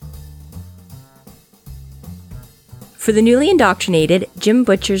For the newly indoctrinated, Jim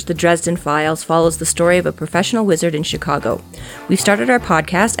Butcher's The Dresden Files follows the story of a professional wizard in Chicago. We've started our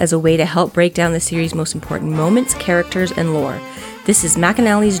podcast as a way to help break down the series' most important moments, characters, and lore. This is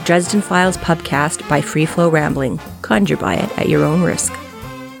McAnally's Dresden Files Pubcast by Free Flow Rambling. Conjure by it at your own risk.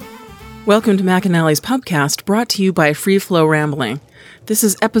 Welcome to McAnally's Pubcast, brought to you by Free Flow Rambling. This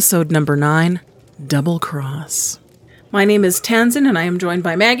is episode number 9, Double Cross. My name is Tanzin, and I am joined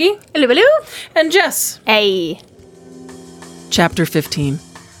by Maggie. Hello, hello. And Jess. Hey. Chapter 15.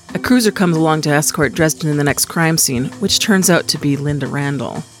 A cruiser comes along to escort Dresden in the next crime scene, which turns out to be Linda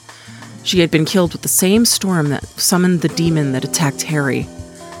Randall. She had been killed with the same storm that summoned the demon that attacked Harry.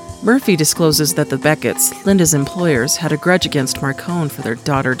 Murphy discloses that the Becketts, Linda's employers, had a grudge against Marcone for their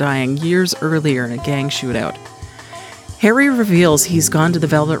daughter dying years earlier in a gang shootout. Harry reveals he's gone to the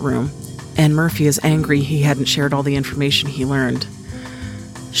Velvet Room, and Murphy is angry he hadn't shared all the information he learned.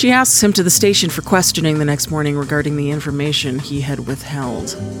 She asks him to the station for questioning the next morning regarding the information he had withheld.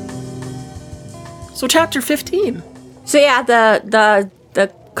 So chapter 15. So yeah, the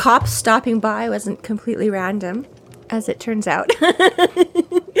cops stopping by wasn't completely random, as it turns out.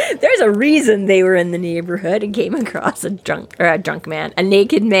 There's a reason they were in the neighborhood and came across a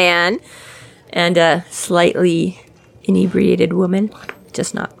naked man, and a slightly inebriated woman,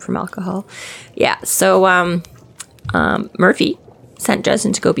 just not from alcohol. Yeah, so Murphy sent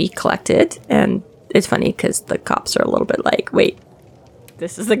Dresden to go be collected, and it's funny because the cops are a little bit like, wait,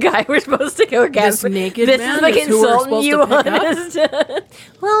 this is the guy we're supposed to go get. This naked this man is the is who we're consultant supposed you to pick wanted.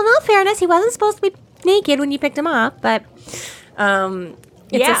 Well, in all fairness, he wasn't supposed to be naked when you picked him up, but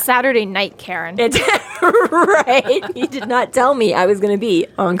It's a Saturday night, Karen. It's right. He did not tell me I was going to be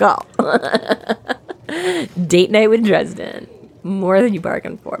on call. Date night with Dresden. More than you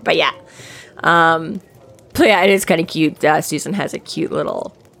bargained for. But yeah. So yeah, it is kind of cute. Susan has a cute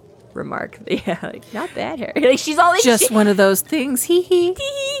little remark. Yeah, like, not bad hair. Like, she's all like, Just one of those things. Hee hee.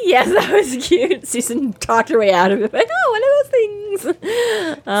 Yes, that was cute. Susan talked her way out of it. Like, oh, one of those things.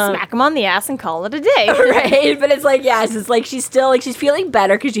 Smack him on the ass and call it a day. Right, but it's like, yes, it's like she's still, like, she's feeling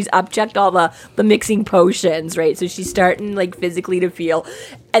better because she's upchecked all the mixing potions, right? So she's starting, like, physically to feel,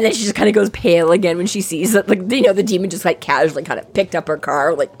 and then she just kind of goes pale again when she sees that, like, you know, the demon just, like, casually kind of picked up her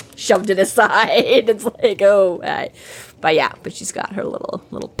car, like, shoved it aside. It's like, oh, but yeah, but she's got her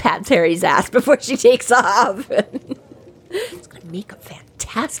little pats Harry's ass before she takes off. It's gonna make a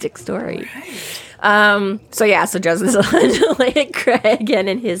fantastic story. Right. So Dresden's like Craig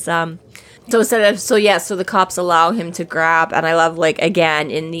in his so the cops allow him to grab, and I love, like, again,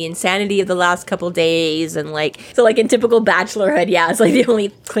 in the insanity of the last couple days, and like in typical bachelorhood, yeah, it's like the only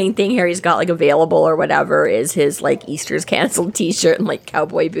clean thing Harry's got, like, available or whatever is his, like, Easter's canceled t-shirt and, like,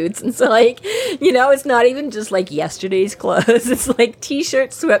 cowboy boots, and so, like, you know, it's not even just, like, yesterday's clothes, it's like t-shirt,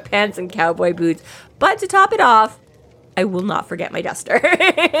 sweatpants, and cowboy boots, but to top it off, I will not forget my duster.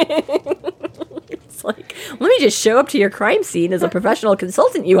 It's like, let me just show up to your crime scene as a professional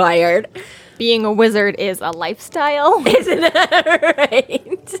consultant you hired. Being a wizard is a lifestyle. Isn't that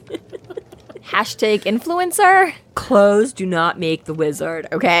right? Hashtag influencer. Clothes do not make the wizard,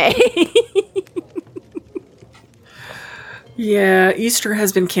 okay? Yeah, Easter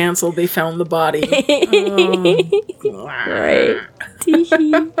has been canceled. They found the body. Right.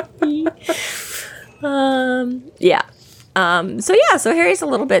 Yeah. So Harry's a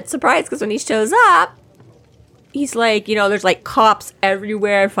little bit surprised because when he shows up, he's like, you know, there's, like, cops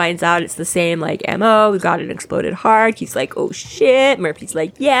everywhere, finds out it's the same, like, MO, we got an exploded heart. He's like, oh shit. Murphy's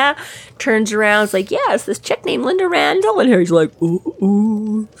like, yeah. Turns around, it's like, yeah, it's this chick named Linda Randall. And Harry's like,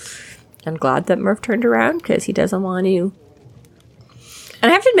 ooh. I'm glad that Murph turned around because he doesn't want to.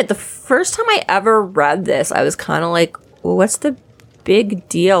 And I have to admit, the first time I ever read this, I was kind of like, well, what's the big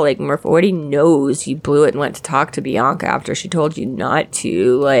deal? Like, Murph already knows you blew it and went to talk to Bianca after she told you not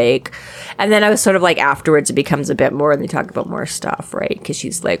to, like, and then I was sort of like, afterwards it becomes a bit more and they talk about more stuff, right? Because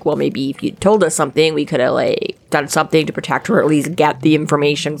she's like, well, maybe if you told us something, we could have, like, done something to protect her, or at least get the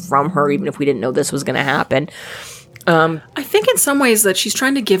information from her, even if we didn't know this was going to happen. I think in some ways that she's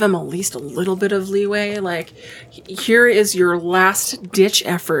trying to give him at least a little bit of leeway. Like, here is your last ditch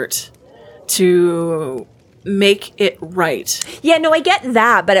effort to make it right. Yeah, no, I get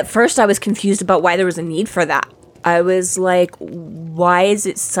that, but at first I was confused about why there was a need for that. I was like, why is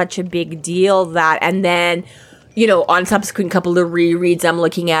it such a big deal that, and then, you know, on subsequent couple of rereads, I'm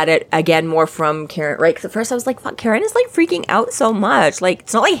looking at it again more from Karen, right? Because at first I was like, fuck, Karen is, like, freaking out so much. Like,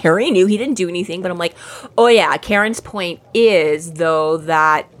 it's not like Harry knew, he didn't do anything, but I'm like, oh yeah, Karen's point is, though,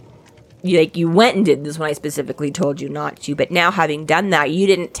 that, like, you went and did this when I specifically told you not to, but now having done that, you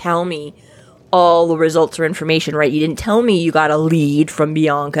didn't tell me all the results or information, right? You didn't tell me you got a lead from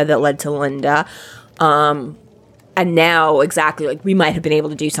Bianca that led to Linda. And And now, exactly, like, we might have been able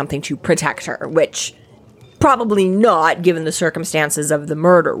to do something to protect her, which probably not, given the circumstances of the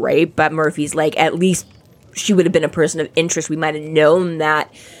murder, right? But Murphy's like, at least she would have been a person of interest. We might have known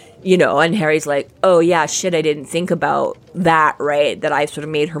that, you know, and Harry's like, oh, yeah, shit, I didn't think about that, right? That I sort of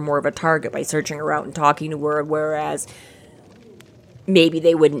made her more of a target by searching her out and talking to her, whereas maybe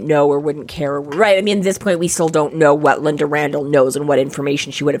they wouldn't know or wouldn't care, right? I mean, at this point, we still don't know what Linda Randall knows and what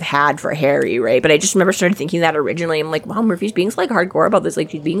information she would have had for Harry, right? But I just remember started thinking that originally. I'm like, wow, Murphy's being so, like, hardcore about this. Like,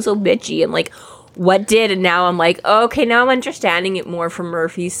 she's being so bitchy. And, like, what did? And now I'm like, okay, now I'm understanding it more from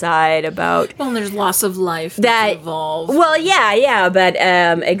Murphy's side about... Well, there's loss of life that involved. Well, yeah, but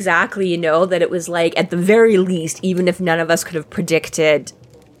exactly, you know, that it was like, at the very least, even if none of us could have predicted,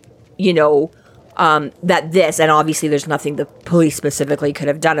 you know... that this, and obviously there's nothing the police specifically could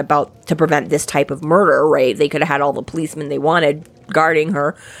have done to prevent this type of murder, right? They could have had all the policemen they wanted guarding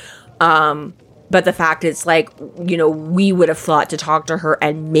her. But the fact is, like, you know, we would have thought to talk to her,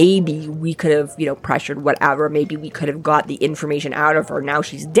 and maybe we could have, you know, pressured whatever. Maybe we could have got the information out of her. Now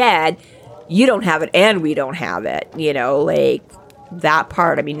she's dead. You don't have it, and we don't have it. You know, like, that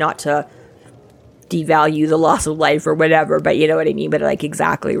part. I mean, not to devalue the loss of life or whatever, but you know what I mean? But, like,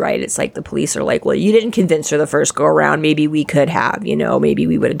 exactly right. It's like the police are like, well, you didn't convince her the first go around. Maybe we could have, you know, maybe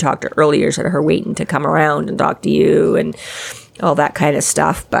we would have talked to her earlier instead of her waiting to come around and talk to you and all that kind of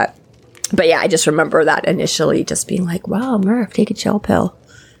stuff. But yeah, I just remember that initially just being like, wow, Murph, take a chill pill.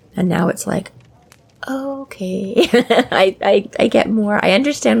 And now it's like, okay, I get more, I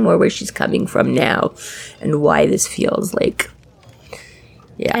understand more where she's coming from now and why this feels like,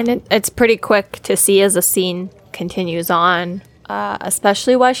 yeah. And it's pretty quick to see as the scene continues on,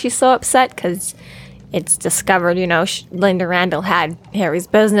 especially why she's so upset, because it's discovered, you know, Linda Randall had Harry's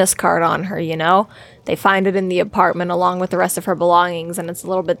business card on her, you know. They find it in the apartment along with the rest of her belongings, and it's a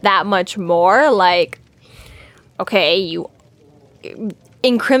little bit that much more like, okay, you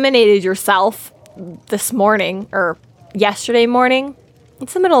incriminated yourself this morning, or yesterday morning.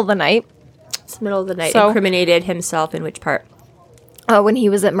 It's the middle of the night. It's the middle of the night. So, incriminated himself in which part? When he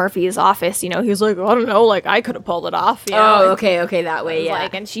was at Murphy's office, you know, he was like, I don't know, like, I could have pulled it off. You know? Oh, okay, that way, yeah.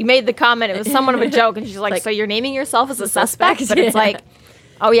 Like, and she made the comment, it was somewhat of a joke, and she's like, so you're naming yourself as a suspect? But it's like,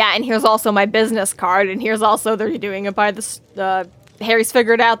 oh, yeah, and here's also my business card, and here's also they're doing it by the... Harry's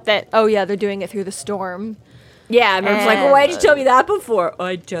figured out that, oh, yeah, they're doing it through the storm. Yeah, and Murph's like, well, why did you tell me that before?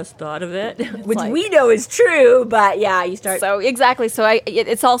 I just thought of it. Which like, we know is true, but yeah, you start... So, exactly, so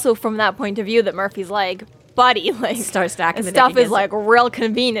it's also from that point of view that Murphy's like... buddy, like, start stacking the stuff is like real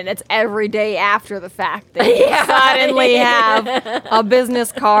convenient. It's every day after the fact that you suddenly have a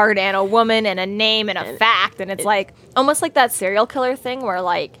business card and a woman and a name and a fact, and it's like almost like that serial killer thing where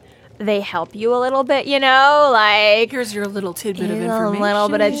like they help you a little bit, you know, like here's your little tidbit of information, a little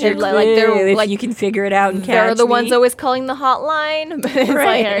bit of tidbit, like they're if like you can figure it out and they're the me. Ones always calling the hotline. But it's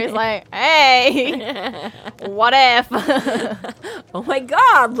right. Like Harry's like, hey, what if? Oh my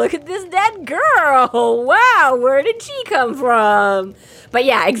God, look at this dead girl! Wow, where did she come from? But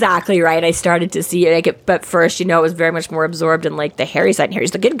yeah, exactly right. I started to see it, but first, you know, it was very much more absorbed in like the Harry side. And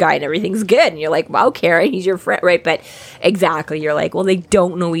Harry's the good guy, and everything's good. And you're like, wow, Karen, he's your friend, right? But exactly, you're like, well, they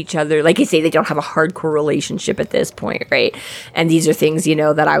don't know each other. Like I say, they don't have a hardcore relationship at this point, right? And these are things, you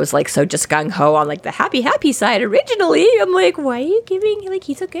know, that I was like so just gung ho on, like the happy side. Originally, I'm like, why are you giving? Like,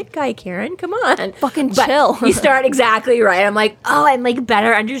 he's a good guy, Karen. Come on, fucking chill. You start exactly right. I'm like, oh, I'm like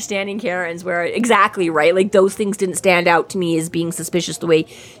better understanding Karen's where exactly right. Like those things didn't stand out to me as being suspicious the way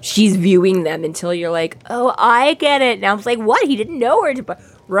she's viewing them until you're like, oh, I get it. Now I was like, what? He didn't know her.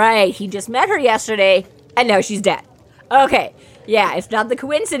 Right. He just met her yesterday and now she's dead. Okay. Yeah. It's not the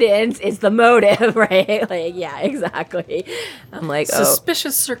coincidence. It's the motive, right? Like, yeah, exactly. I'm like,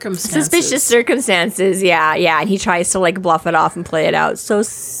 suspicious circumstances. Suspicious circumstances. Yeah. Yeah. And he tries to like bluff it off and play it out. So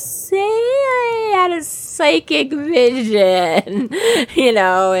say I had a psychic vision, you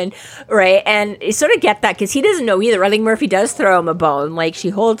know, and right, and you sort of get that because he doesn't know either. I think Murphy does throw him a bone, like she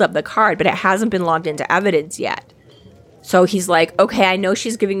holds up the card, but it hasn't been logged into evidence yet. So he's like, okay, I know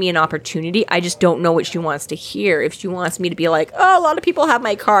she's giving me an opportunity, I just don't know what she wants to hear. If she wants me to be like, oh, a lot of people have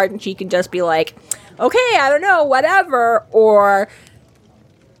my card, and she can just be like, okay, I don't know, whatever, or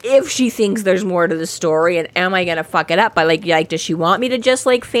if she thinks there's more to the story, and am I gonna fuck it up by like does she want me to just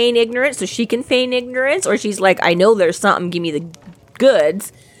like feign ignorance so she can feign ignorance, or she's like, I know there's something, give me the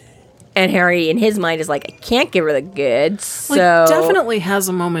goods, and Harry in his mind is like, I can't give her the goods. So like, definitely has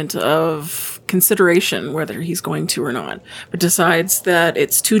a moment of consideration whether he's going to or not, but decides that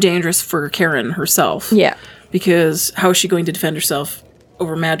it's too dangerous for Karen herself. Yeah, because how is she going to defend herself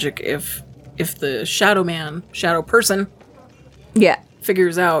over magic if the shadow person, yeah,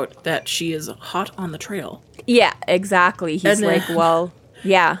 figures out that she is hot on the trail. Yeah, exactly. He's And like, then- well,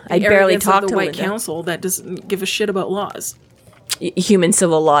 yeah, I The barely arrogance of talk the to White Linda. Council that doesn't give a shit about laws. Human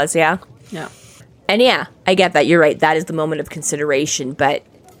civil laws, yeah. Yeah. And yeah, I get that. You're right. That is the moment of consideration. But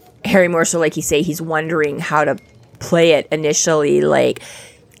Harry more so, like you say, he's wondering how to play it initially. Like,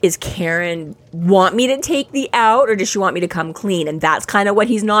 is Karen want me to take the out or does she want me to come clean? And that's kind of what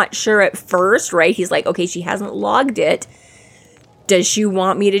he's not sure at first, right? He's like, okay, she hasn't logged it. Does she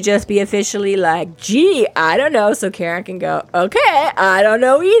want me to just be officially like, gee, I don't know. So Karen can go, okay, I don't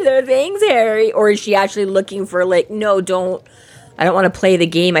know either. Thanks, Harry. Or is she actually looking for like, no, I don't want to play the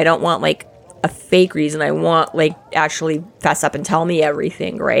game. I don't want like a fake reason. I want like actually fess up and tell me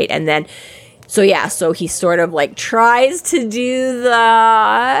everything, right? And then, so yeah, so he sort of like tries to do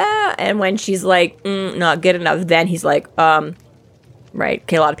that. And when she's like, not good enough, then he's like, right.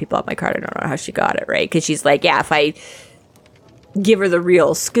 Okay, a lot of people have my card. I don't know how she got it, right? Because she's like, yeah, if I give her the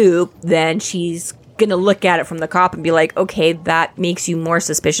real scoop, then she's gonna look at it from the cop and be like, okay, that makes you more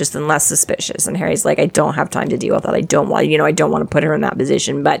suspicious than less suspicious. And Harry's like, I don't have time to deal with that. I don't want to put her in that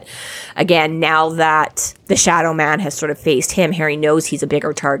position. But again, now that the Shadow Man has sort of faced him, Harry knows he's a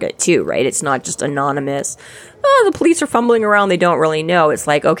bigger target too, right? It's not just anonymous. Oh, the police are fumbling around. They don't really know. It's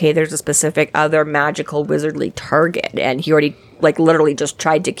like, okay, there's a specific other magical wizardly target. And he already like literally just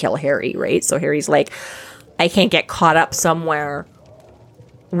tried to kill Harry, right? So Harry's like, I can't get caught up somewhere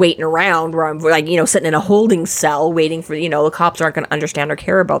waiting around where I'm like, sitting in a holding cell waiting for, the cops aren't going to understand or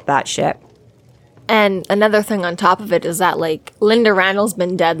care about that shit. And another thing on top of it is that, like, Linda Randall's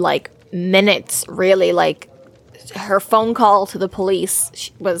been dead, like, minutes, really. Like, her phone call to the police,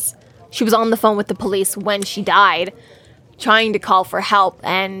 she was on the phone with the police when she died, trying to call for help.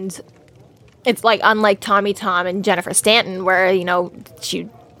 And it's, like, unlike Tommy Tom and Jennifer Stanton, where, she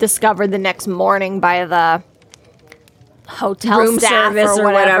discovered the next morning by the hotel room staff service or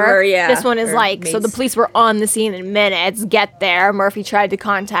whatever. Yeah. This one is Or like, so the mates. police were on the scene in minutes, get there. Murphy tried to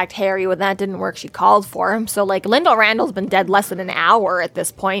contact Harry. When that didn't work, she called for him. So, like, Linda Randall's been dead less than an hour at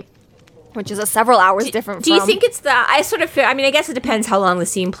this point, which is a several hours different Do you from... think it's the, I sort of feel, I mean, I guess it depends how long the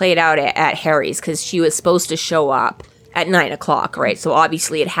scene played out at Harry's, because she was supposed to show up at 9 o'clock, right? So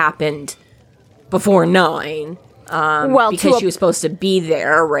obviously it happened before 9. well, because she was supposed to be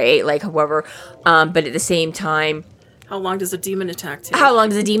there, right? Like, however, but at the same time, How long does a demon attack take? how long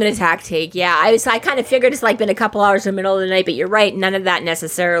does a demon attack take? Yeah, I kind of figured it's like been a couple hours in the middle of the night, but you're right, none of that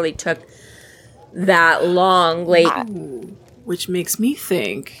necessarily took that long. Like, Which makes me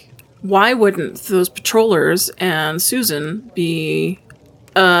think, why wouldn't those patrollers and Susan be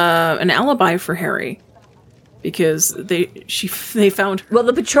an alibi for Harry? Because they found her. well,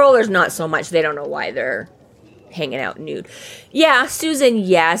 the patrollers not so much. They don't know why they're hanging out nude. Yeah, Susan,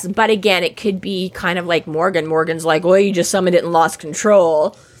 yes, but again, it could be kind of like Morgan. Morgan's like, well, you just summoned it and lost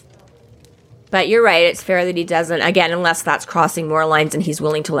control. But you're right, it's fair that he doesn't, again, unless that's crossing more lines and he's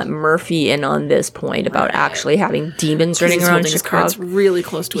willing to let Murphy in on this point about actually having demons running He's around holding his cards Chicago. really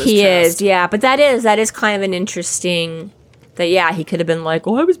close to his He chest. is, yeah, but that is kind of an interesting, that yeah, he could have been like,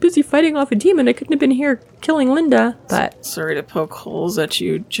 oh, I was busy fighting off a demon, I couldn't have been here killing Linda, but... Sorry to poke holes at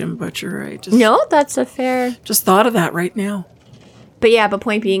you, Jim Butcher. I just No, that's a fair... just thought of that right now. But yeah, but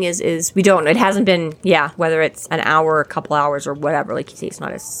point being is we don't. It hasn't been, yeah, whether it's an hour, a couple hours, or whatever. Like you say, it's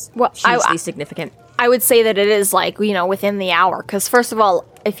not as Well, hugely significant. I would say that it is, like, within the hour. Because, first of all,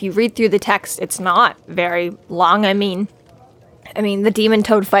 if you read through the text, it's not very long. I mean, the demon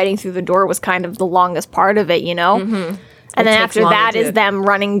toad fighting through the door was kind of the longest part of it, Mm-hmm. And then takes after longer that is to- them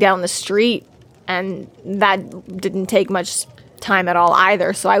running down the street. And that didn't take much time at all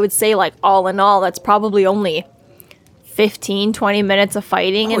either. So I would say, like, all in all, that's probably only 15, 20 minutes of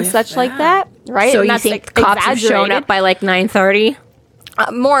fighting and if such like that. that. Right? So And you that's, think like, cops have shown exaggerated. up by like 9:30?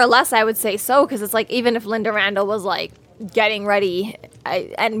 More or less, I would say so, because it's like, even if Linda Randall was like getting ready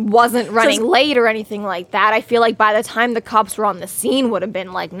and wasn't running late or anything like that, I feel like by the time the cops were on the scene would have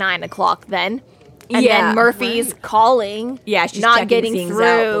been like 9 o'clock then. And Yeah, then Murphy's calling, Yeah, she's not checking getting things through,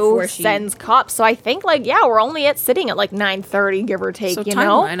 out before she- sends cops. So I think, like, yeah, we're only sitting at like 9:30, give or take, So you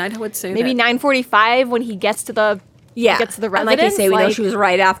know? timeline, I would say Maybe that 9:45 when he gets to the gets to the and residence. like you say, we know like- she was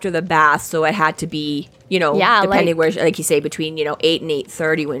right after the bath, so it had to be, Yeah, depending like- where, like you say, between 8 and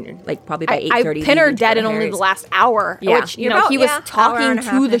 8:30, when like probably by I 8:30. pin her dead in only the last hour, Yeah. which, You're about- he was yeah, hour talking and a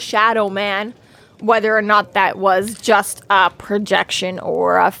half to the ish. Shadow Man, whether or not that was just a projection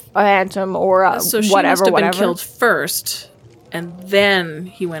or a phantom or a so. She whatever, must have whatever. been killed first, and then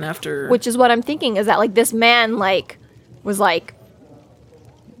he went after. Which is what I'm thinking, is that, like, this man, like, was like,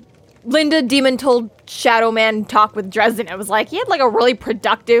 Linda Demon told Shadow Man talk with Dresden. It was like, he had, like, a really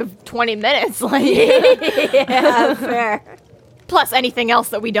productive 20 minutes. Like, Yeah, fair. plus anything else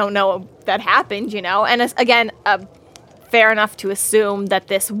that we don't know that happened, And it's, again, fair enough to assume that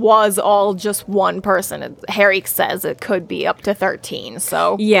this was all just one person. Harry says it could be up to 13,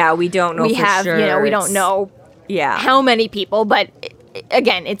 so... Yeah, we don't know for sure. We don't know how many people, but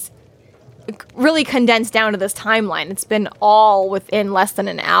again, it's really condensed down to this timeline. It's been all within less than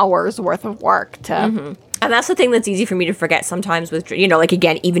an hour's worth of work to... Mm-hmm. And that's the thing that's easy for me to forget sometimes with, like,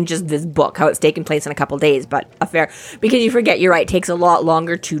 again, even just this book, how it's taken place in a couple days, but because you forget, you're right, it takes a lot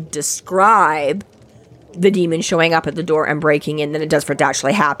longer to describe the demon showing up at the door and breaking in than it does for it to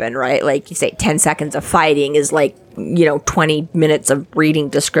actually happen, right? Like, you say 10 seconds of fighting is like, 20 minutes of reading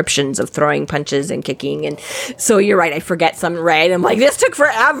descriptions of throwing punches and kicking. And so you're right, I forget some, right? I'm like, this took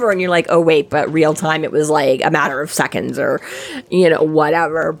forever. And you're like, oh, wait, but real time, it was like a matter of seconds or,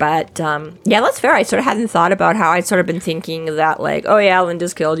 whatever. But yeah, that's fair. I sort of hadn't thought about how I'd sort of been thinking that, like, oh, yeah,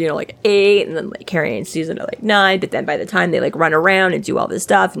 Linda's killed, like 8, and then like Harry and Susan are like 9. But then by the time they like run around and do all this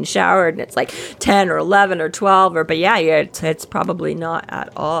stuff and shower, and it's like 10 or 11 or 12, but yeah, it's probably not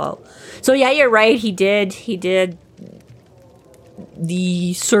at all. So yeah, you're right. He did.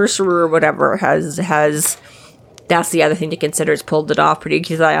 The sorcerer or whatever has that's the other thing to consider, is pulled it off pretty,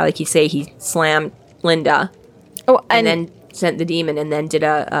 because like you say, he slammed Linda and then sent the demon and then did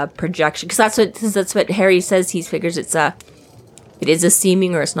a projection, because that's what Harry says. He figures it is a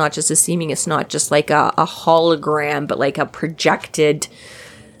seeming, or it's not just a seeming, it's not just like a hologram, but like a projected,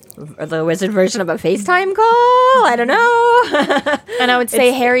 the wizard version of a FaceTime call. I don't know. And I would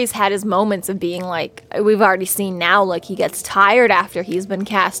say Harry's had his moments of being like, we've already seen now, like he gets tired after he's been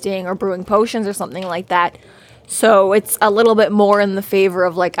casting or brewing potions or something like that. So it's a little bit more in the favor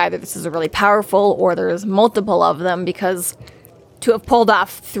of like, either this is a really powerful or there's multiple of them, because to have pulled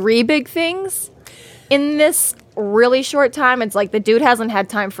off 3 big things in this really short time, it's like the dude hasn't had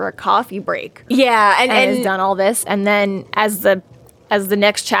time for a coffee break. Yeah. And has done all this. And then as the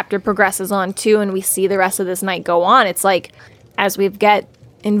next chapter progresses on too, and we see the rest of this night go on, it's like, as we get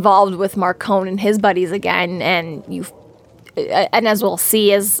involved with Marcone and his buddies again, and as we'll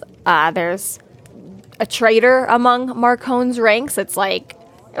see, as there's a traitor among Marcone's ranks, it's like,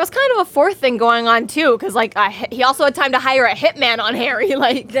 it was kind of a 4th thing going on too, because like he also had time to hire a hitman on Harry.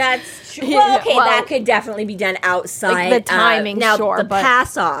 Like, that's true. Well, okay, that could definitely be done outside. Like the timing, now, sure, the but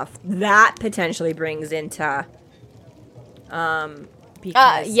pass off that potentially brings into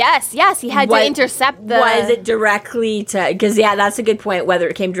because yes, he had to intercept the... Was it directly to... Because, yeah, that's a good point, whether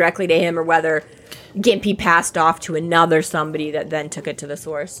it came directly to him or whether Gimpy passed off to another somebody that then took it to the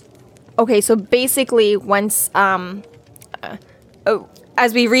source. Okay, so basically, once... as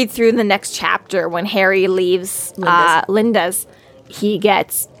we read through the next chapter, when Harry leaves Linda's, he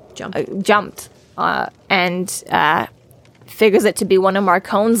gets jumped and figures it to be one of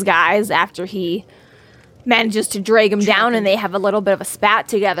Marcone's guys after he manages to drag him down, and they have a little bit of a spat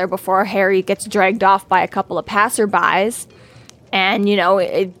together before Harry gets dragged off by a couple of passerbys. And,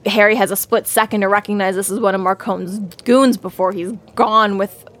 Harry has a split second to recognize this is one of Marcone's goons before he's gone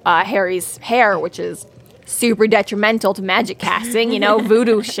with Harry's hair, which is super detrimental to magic casting,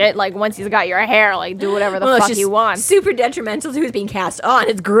 voodoo shit. Like, once he's got your hair, like, do whatever the fuck you want. Super detrimental to who's being cast on.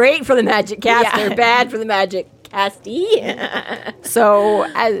 It's great for the magic caster, bad for the magic castee. So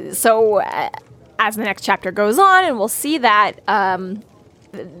as the next chapter goes on, and we'll see that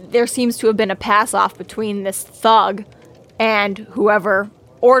there seems to have been a pass-off between this thug and whoever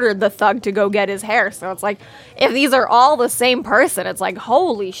ordered the thug to go get his hair. So it's like, if these are all the same person, it's like,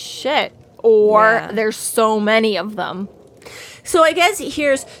 holy shit. Or there's so many of them. So I guess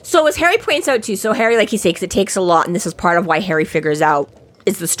as Harry points out too, so Harry, like you say, because it takes a lot, and this is part of why Harry figures out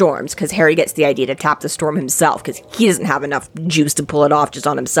is the storms, because Harry gets the idea to tap the storm himself, because he doesn't have enough juice to pull it off just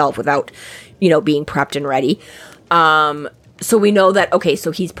on himself without, being prepped and ready. So we know that, okay, so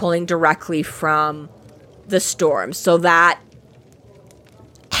he's pulling directly from the storm. So that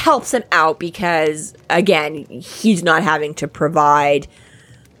helps him out because, again, he's not having to provide,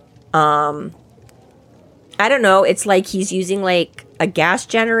 I don't know, it's like he's using, like, a gas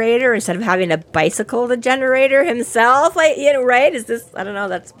generator instead of having a bicycle to generator himself, like, right? Is this, I don't know,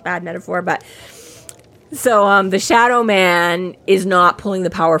 that's a bad metaphor, but so the Shadow Man is not pulling the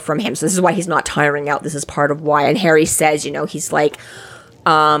power from him, so this is why he's not tiring out. This is part of why. And Harry says, he's like,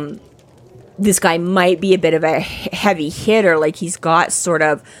 this guy might be a bit of a heavy hitter, like he's got sort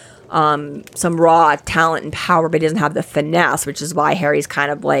of some raw talent and power, but he doesn't have the finesse, which is why Harry's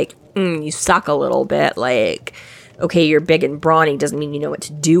kind of like, you suck a little bit, like, okay, you're big and brawny, doesn't mean you know what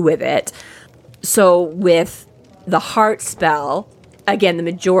to do with it. So with the heart spell, again, the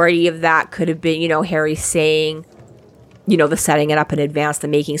majority of that could have been, Harry saying, the setting it up in advance, the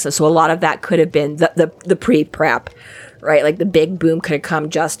making. So a lot of that could have been the pre-prep, right? Like the big boom could have come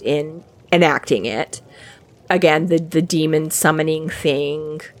just in enacting it. Again, the demon summoning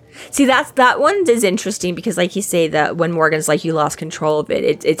thing. See, that one is interesting because, like you say, that when Morgan's like, you lost control of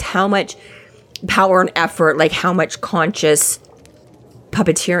it, it's how much power and effort, like how much conscious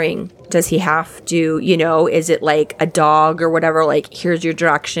puppeteering does he have to, is it like a dog or whatever, like, here's your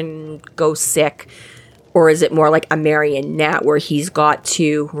direction, go sick, or is it more like a marionette where he's got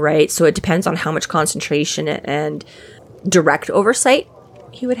to, right? So it depends on how much concentration and direct oversight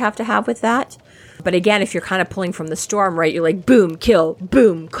he would have to have with that. But again, if you're kind of pulling from the storm, right, you're like, boom, kill,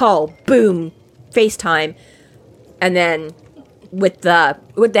 boom, call, boom, FaceTime. And then with the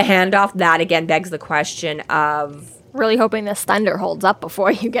handoff, that again begs the question of... Really hoping this thunder holds up before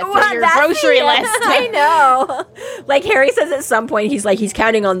you get through your grocery list. I know. Like Harry says at some point, he's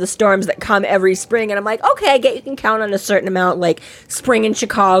counting on the storms that come every spring. And I'm like, okay, I get you can count on a certain amount. Like spring in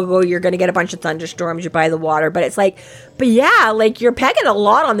Chicago, you're going to get a bunch of thunderstorms. You're by the water. But it's like, but yeah, like you're pegging a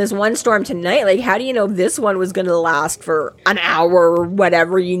lot on this one storm tonight. Like, how do you know this one was going to last for an hour or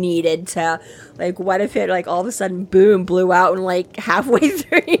whatever you needed to... Like, what if it, like, all of a sudden, boom, blew out and, like, halfway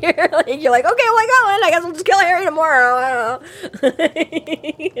through here, like, you're like, okay, well, I guess we'll just kill Harry tomorrow. I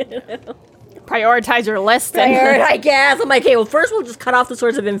don't know. Prioritize your list. I guess. I'm like, okay, well, first we'll just cut off the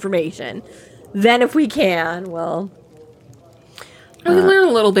source of information. Then if we can, well... We learn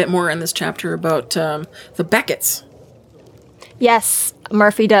a little bit more in this chapter about the Becketts. Yes,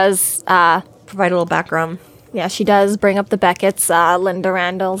 Murphy does... provide a little background. Yeah, she does bring up the Becketts, Linda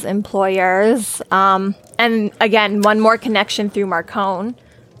Randall's employers. And again, one more connection through Marcone,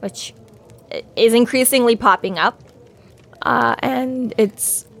 which is increasingly popping up. And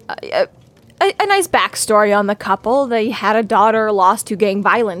it's a nice backstory on the couple. They had a daughter lost to gang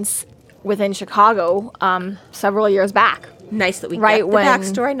violence within Chicago several years back. Nice that we get the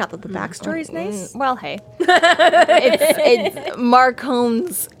backstory. Not that the backstory is nice. Well, hey. it's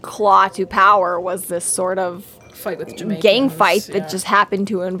Marcone's claw to power was this sort of fight with Jamaicans, gang fight that just happened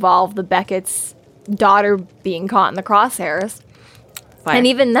to involve the Beckett's daughter being caught in the crosshairs. Fire. And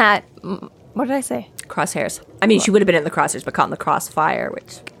even that, what did I say? Crosshairs. I mean, she would have been in the crosshairs, but caught in the crossfire,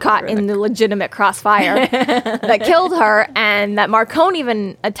 which... Caught in the legitimate crossfire that killed her, and that Marcone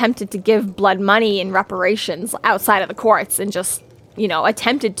even attempted to give blood money in reparations outside of the courts and just,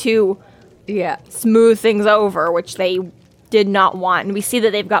 attempted to smooth things over, which they did not want. And we see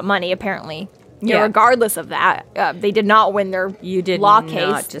that they've got money, apparently. Regardless of that, they did not win their law case. You did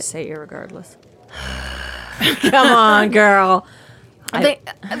not just say irregardless. Come on, girl.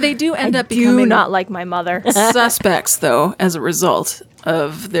 They do end up becoming... do not like my mother. Suspects, though, as a result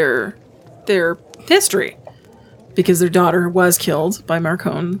of their history. Because their daughter was killed by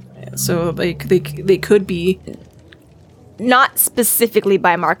Marcone. So they could be... Not specifically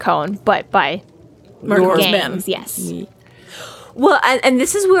by Marcone, but by Marcone's gangs, men. Yes. Well, and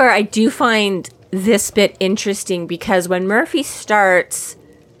this is where I do find this bit interesting, because when Murphy starts...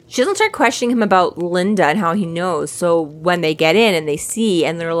 She doesn't start questioning him about Linda and how he knows. So when they get in and they see,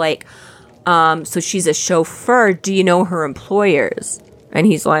 and they're like, so she's a chauffeur, do you know her employers? And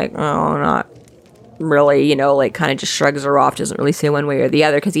he's like, oh, not really, kind of just shrugs her off, doesn't really say one way or the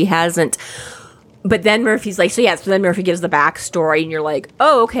other, because he hasn't. But then Murphy's like, so then Murphy gives the backstory, and you're like,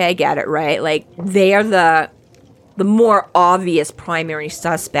 oh, okay, I get it, right? Like, they are the more obvious primary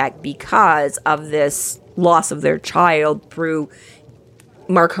suspect because of this loss of their child through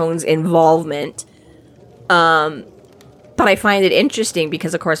Marcone's involvement. But I find it interesting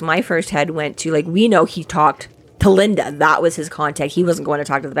because, of course, my first head went to, like, we know he talked to Linda. That was his contact. He wasn't going to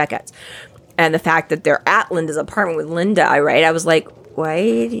talk to the Becketts. And the fact that they're at Linda's apartment with Linda, right? I was like,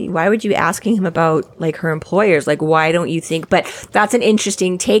 why would you asking him about, like, her employers? Like, why don't you think? But that's an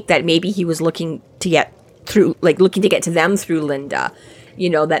interesting take, that maybe he was looking to get to them through Linda.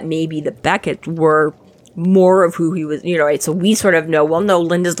 That maybe the Becketts were more of who he was, right? So we sort of know, well, no,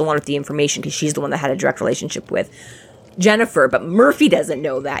 Linda's the one with the information because she's the one that had a direct relationship with Jennifer, but Murphy doesn't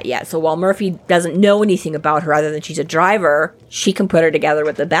know that yet. So while Murphy doesn't know anything about her other than she's a driver, she can put her together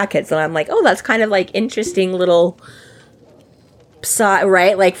with the Becketts. And I'm like, oh, that's kind of like interesting little side,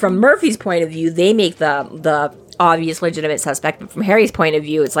 right? Like from Murphy's point of view, they make the obvious legitimate suspect, but from Harry's point of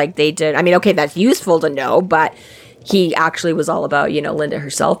view, it's like they did. I mean, okay, that's useful to know, but he actually was all about, Linda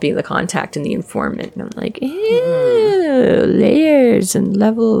herself being the contact and the informant. And I'm like, layers and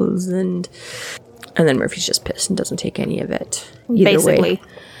levels. And then Murphy's just pissed and doesn't take any of it. Basically. Way.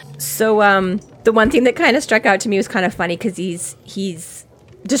 So the one thing that kind of struck out to me was kind of funny because he's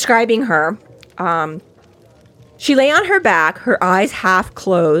describing her. She lay on her back, her eyes half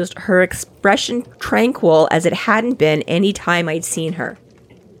closed, her expression tranquil as it hadn't been any time I'd seen her.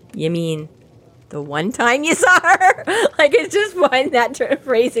 You mean the one time you saw her. Like, it's just fine that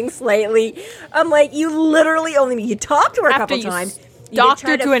phrasing slightly. I'm like, you literally you talked to her a couple times. Stalked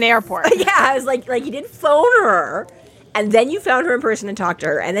her to an airport. Yeah, I was like you did phone her, and then you found her in person and talked to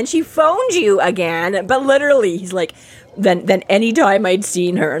her, and then she phoned you again. But literally, he's like, then any time I'd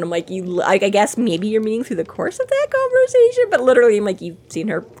seen her, and I'm like, I guess maybe you're meaning through the course of that conversation, but literally, I'm like, you've seen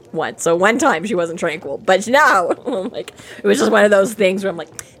her once, so one time she wasn't tranquil, but now, I'm like, it was just one of those things where I'm like,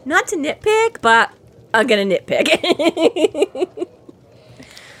 not to nitpick, but I'm gonna nitpick.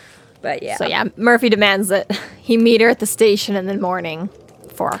 But yeah. So yeah, Murphy demands that he meet her at the station in the morning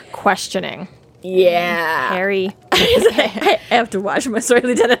for questioning. Yeah. Harry. I have to wash my, sorry,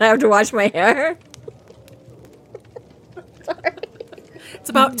 Lieutenant, I have to wash my hair. It's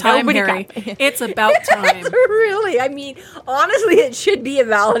about time, Harry. It's about time. Really, I mean, honestly, it should be a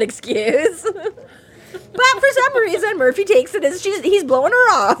valid excuse. But for some reason, Murphy takes it as he's blowing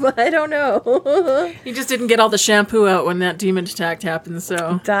her off. I don't know. He just didn't get all the shampoo out when that demon attack happened,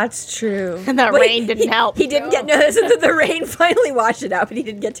 so. That's true. And that rain didn't help. He didn't get, no, so the rain finally washed it out, but he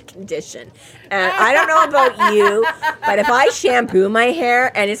didn't get to condition. And I don't know about you, but if I shampoo my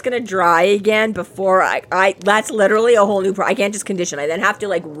hair and it's going to dry again before I that's literally a whole new I can't just condition. I then have to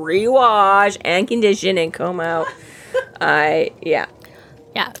like rewash and condition and comb out. Yeah.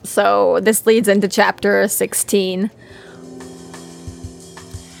 Yeah, so this leads into chapter 16.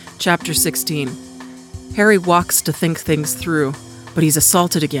 Chapter 16. Harry walks to think things through, but he's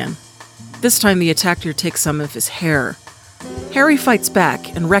assaulted again. This time the attacker takes some of his hair. Harry fights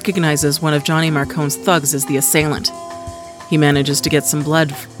back and recognizes one of Johnny Marcone's thugs as the assailant. He manages to get some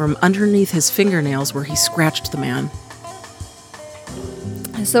blood from underneath his fingernails where he scratched the man.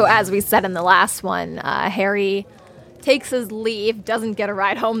 So as we said in the last one, Harry takes his leave, doesn't get a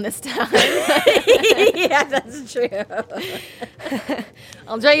ride home this time. Yeah, that's true.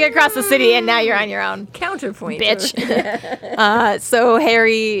 I'll drag you across the city and now you're on your own. Counterpoint. Bitch. So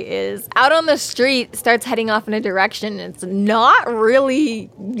Harry is out on the street, starts heading off in a direction. It's not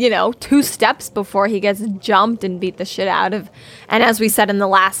really, 2 steps before he gets jumped and beat the shit out of. And as we said in the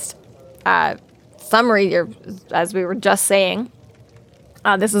last summary, as we were just saying,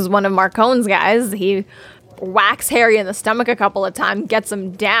 this is one of Marcone's guys. He whacks Harry in the stomach a couple of times, gets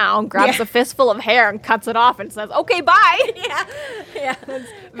him down, grabs a fistful of hair and cuts it off and says, okay, bye. Yeah.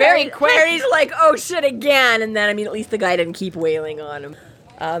 Very quick. Harry's like, oh shit, again. And then, at least the guy didn't keep wailing on him.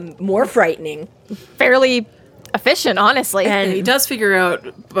 More frightening. Fairly efficient, honestly. And he does figure out,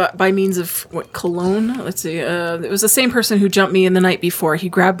 by means of, cologne? Let's see. It was the same person who jumped me in the night before. He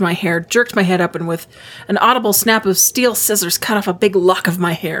grabbed my hair, jerked my head up, and with an audible snap of steel scissors, cut off a big lock of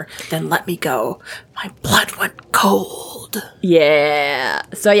my hair, then let me go. My blood went cold. Yeah.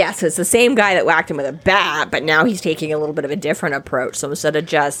 So it's the same guy that whacked him with a bat, but now he's taking a little bit of a different approach. So instead of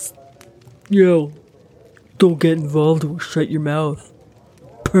just, yo, don't get involved or shut your mouth.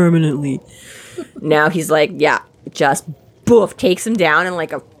 Permanently. Now he's like, just boof, takes him down in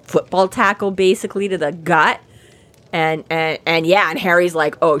like a football tackle basically to the gut. And Harry's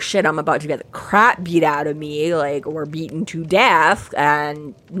like, oh shit, I'm about to get the crap beat out of me, like, or beaten to death.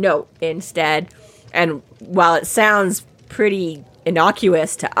 And no, instead, and while it sounds pretty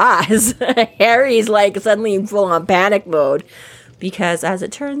innocuous to us, Harry's like suddenly in full on panic mode because as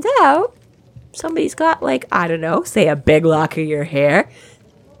it turns out, somebody's got like, I don't know, say a big lock of your hair.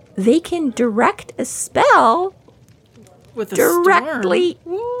 They can direct a spell with a directly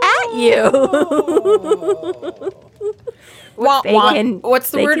at you. What's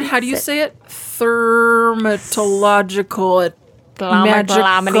the word? How do you say it? Thaumaturgical.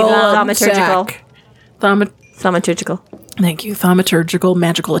 Thaumaturgical. Thank you. Thaumaturgical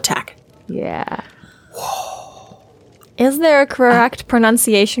magical attack. Yeah. Is there a correct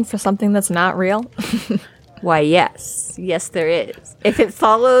pronunciation for something that's not real? Why, yes. Yes, there is. If it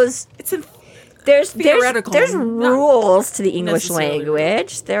follows... There's rules to the English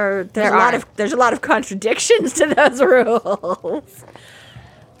language. There's a lot of contradictions to those rules.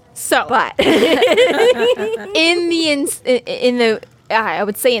 So, but in the I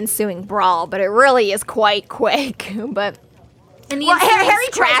would say ensuing brawl, but it really is quite quick. But in the Harry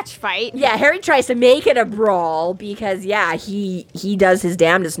scratch fight, Harry tries to make it a brawl because he does his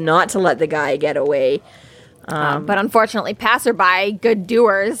damnedest not to let the guy get away. But unfortunately, passerby, good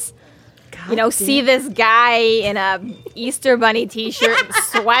doers, see this guy in a Easter Bunny t-shirt and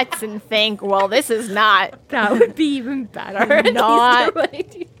sweats and think, well, this is not... That would be even better. Not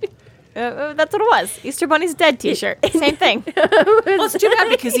That's what it was. Easter Bunny's dead t-shirt. Same thing. Well, it's too bad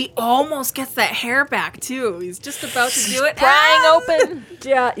because he almost gets that hair back, too. He's just about to do it. Prying open.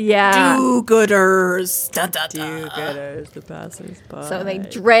 Yeah. Do-gooders. Da, da, da. Do-gooders, the passers-by. So they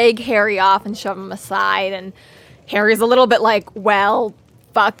drag Harry off and shove him aside, and Harry's a little bit like, well,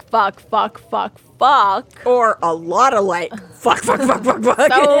 fuck. Or a lot of like, fuck. So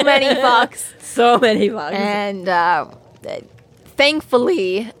many fucks. So many fucks. And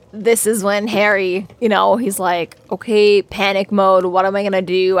thankfully, this is when Harry, he's like, okay, panic mode. What am I going to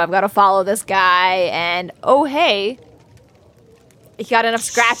do? I've got to follow this guy. And, oh, hey, he got enough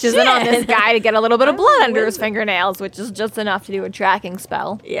scratches in on this guy to get a little bit of blood under his fingernails, which is just enough to do a tracking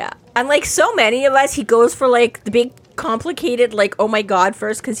spell. Yeah. And like so many of us, he goes for like the big complicated, like, oh my God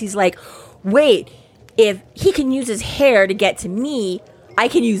first, because he's like, wait, if he can use his hair to get to me, I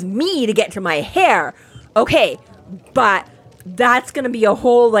can use me to get to my hair. Okay, but that's going to be a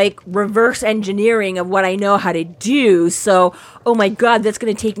whole like reverse engineering of what I know how to do. So, oh my God, that's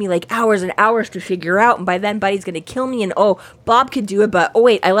going to take me like hours and hours to figure out. And by then Buddy's going to kill me. And oh, Bob could do it, but oh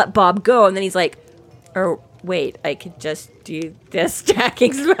wait, I let Bob go. And then he's like, oh wait, I could just do this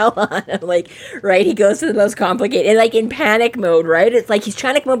tracking spell on him. Like, right? He goes to the most complicated, and like in panic mode, right? It's like he's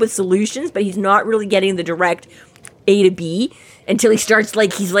trying to come up with solutions, but he's not really getting the direct A to B until he starts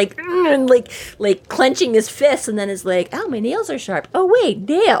like, he's like, and like clenching his fists, and then it's like, oh, my nails are sharp. Oh, wait,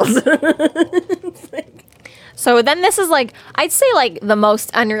 nails. So then this is like, I'd say like the most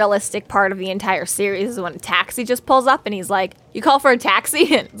unrealistic part of the entire series is when a taxi just pulls up and he's like, you call for a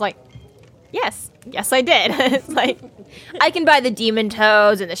taxi? And it's like, yes, I did. It's like, I can buy the Demon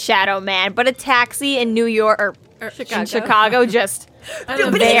Toads and the Shadow Man, but a taxi in New York or Chicago just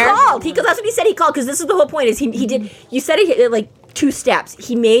Dude, but he called. That's what he said. He called because this is the whole point. Is he did? You said it like 2 steps.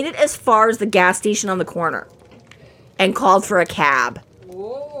 He made it as far as the gas station on the corner, and called for a cab.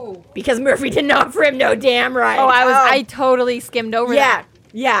 Whoa! Because Murphy didn't offer him no damn right. Oh, I totally skimmed over that.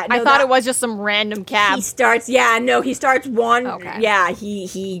 Yeah, no, I thought it was just some random cab. He starts one. Okay. Yeah,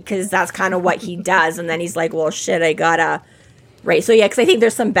 he because that's kind of what he does, and then he's like, well, shit, I gotta. Right, so yeah, because I think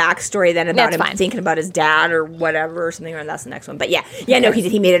there's some backstory then about him thinking about his dad or whatever or something, or that's the next one. But yeah, no,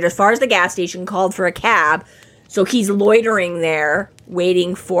 he made it as far as the gas station, called for a cab, so he's loitering there,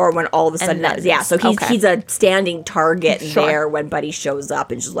 waiting for when all of a sudden, so he's a standing target there when Buddy shows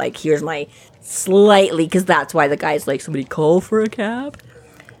up and just like, here's my slightly, because that's why the guy's like, somebody call for a cab?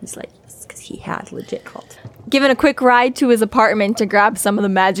 He's like, because he had legit called. Given a quick ride to his apartment to grab some of the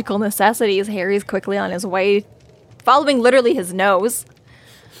magical necessities, Harry's quickly on his way, following literally his nose.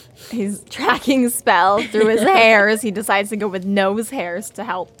 He's tracking spell through his hairs. He decides to go with nose hairs to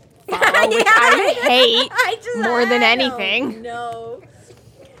help follow, which I hate more than anything. No.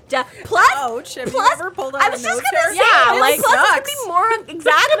 Plus, have you ever pulled out I was a just nose gonna hair? say, Yeah, like, plus sucks. it could be more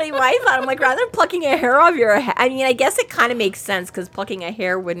exactly what I thought. I'm like, rather than plucking a hair off your head. I mean, I guess it kind of makes sense because plucking a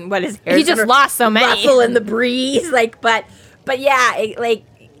hair wouldn't. What his hair? He just lost so many. Rustle in the breeze, but yeah,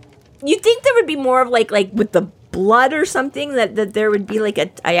 you'd think there would be more of like with the blood or something that there would be like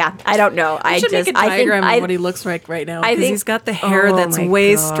I don't know. I should make a diagram of what he looks like right now because he's got the hair that's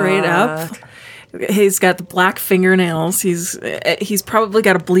way straight up. He's got the black fingernails. He's probably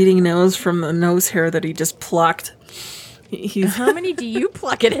got a bleeding nose from the nose hair that he just plucked. How many do you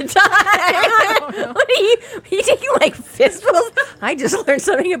pluck at a time? I don't know. What are you taking like fistfuls? I just learned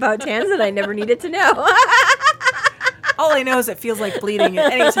something about tans that I never needed to know. All I know is it feels like bleeding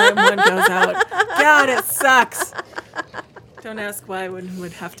anytime one goes out. God, it sucks. Don't ask why one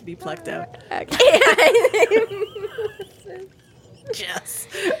would have to be plucked out. Jess.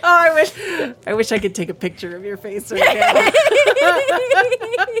 Oh, I wish I could take a picture of your face right now.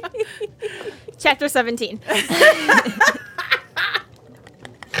 Chapter 17.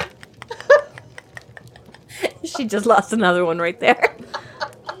 She just lost another one right there.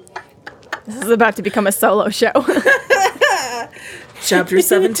 This is about to become a solo show. Chapter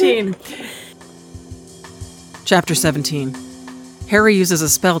 17. Chapter 17. Harry uses a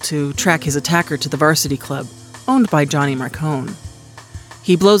spell to track his attacker to the varsity club, owned by Johnny Marcone.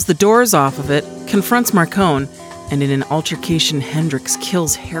 He blows the doors off of it, confronts Marcone, and in an altercation, Hendrix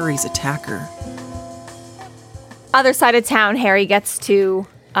kills Harry's attacker. Other side of town, Harry gets to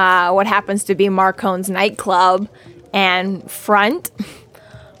what happens to be Marcone's nightclub and front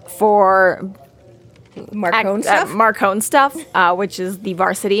for Marcone stuff, which is the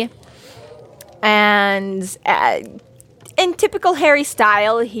varsity. And in typical Harry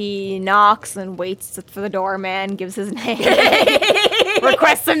style, he knocks and waits for the doorman, gives his name,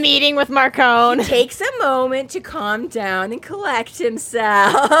 requests a meeting with Marcone. He takes a moment to calm down and collect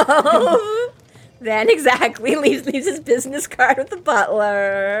himself. Then exactly leaves his business card with the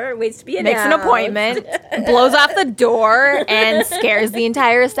butler. Waits to be announced. Makes an appointment, blows off the door, and scares the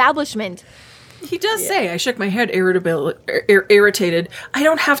entire establishment. He does say, I shook my head irritated. I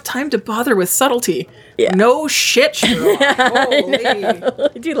don't have time to bother with subtlety. Yeah. No shit, Sherlock. Holy.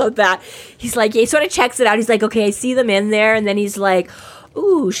 I do love that. He's like, he sort of checks it out. He's like, okay, I see them in there, and then he's like,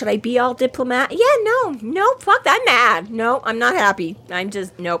 ooh, should I be all diplomat? Yeah, no, fuck that, I'm mad. No, I'm not happy. I'm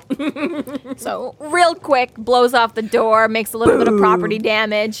just, nope. So, real quick, blows off the door, makes a little bit of property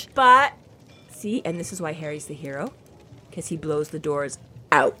damage. But, see, and this is why Harry's the hero, because he blows the doors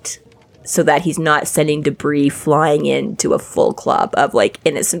out so that he's not sending debris flying into a full club of, like,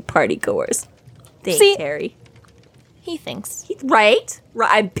 innocent party goers. Thanks, See? Harry. He thinks. Right?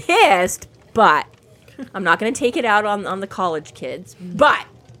 I'm pissed, but I'm not going to take it out on the college kids. But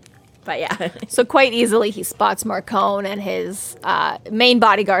yeah. So quite easily he spots Marcone and his main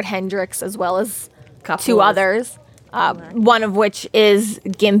bodyguard Hendrix, as well as two others. One of which is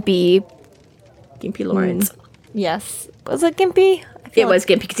Gimpy. Gimpy Lawrence. Yes. Was it Gimpy? It was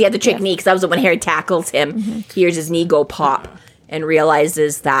Gimpy because he had the trick knee, because that was when Harry tackles him. He hears his knee go pop and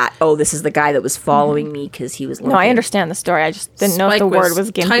realizes that, oh, this is the guy that was following me because he was limping. No, I understand the story. I just didn't know if the word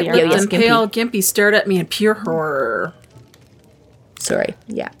was Gimpy or tight-lipped not. and pale. Gimpy stared at me in pure horror. Sorry.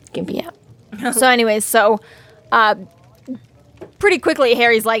 Yeah, Gimpy. Yeah. So anyways, pretty quickly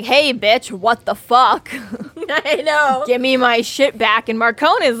Harry's like, hey, bitch, what the fuck? I know. Give me my shit back. And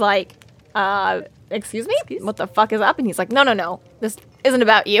Marcone is like, excuse me? What the fuck is up? And he's like, no. This isn't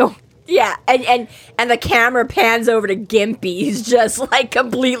about you. Yeah, and the camera pans over to Gimpy. He's just like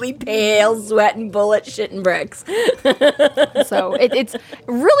completely pale, sweating bullets, shitting bricks. So it's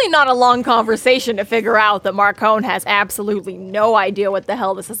really not a long conversation to figure out that Marcone has absolutely no idea what the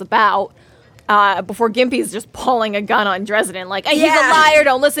hell this is about. Before Gimpy's just pulling a gun on Dresden, like, hey, he's a liar,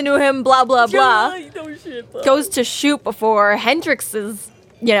 don't listen to him, blah, blah, blah. Goes to shoot before Hendrix is,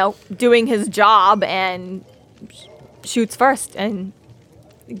 doing his job and shoots first. And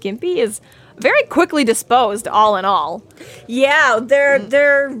Gimpy is very quickly disposed, all in all. Yeah,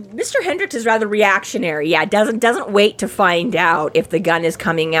 Mr. Hendrix is rather reactionary. Yeah, doesn't wait to find out if the gun is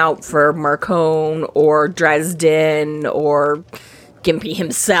coming out for Marcone or Dresden or Gimpy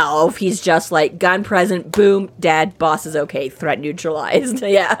himself. He's just like, gun present, boom, dead, boss is okay, threat neutralized.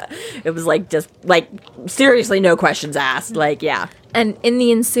 Yeah, it was like, just like, seriously, no questions asked. Like, yeah. And in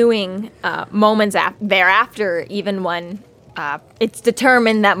the ensuing moments thereafter, even when it's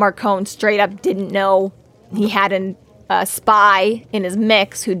determined that Marcone straight up didn't know he had a spy in his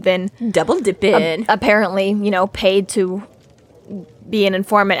mix who'd been double dipping, apparently, paid to be an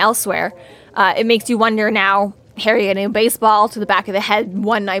informant elsewhere. It makes you wonder now, Harry getting a baseball to the back of the head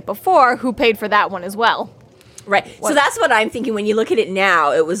one night before, who paid for that one as well? Right. So that's what I'm thinking. When you look at it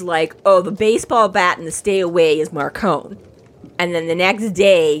now, it was like, oh, the baseball bat and the stay away is Marcone. And then the next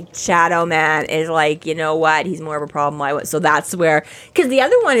day, Shadow Man is like, you know what? He's more of a problem. So that's where, because the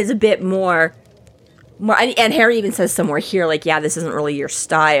other one is a bit more, and Harry even says somewhere here, like, yeah, this isn't really your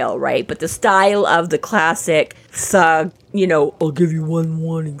style, right? But the style of the classic thug, I'll give you one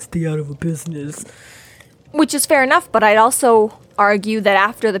warning, stay out of a business. Which is fair enough, but I'd also argue that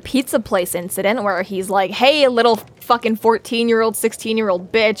after the pizza place incident, where he's like, hey, little fucking 14-year-old,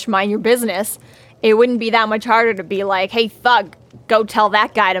 16-year-old bitch, mind your business, it wouldn't be that much harder to be like, hey, thug, go tell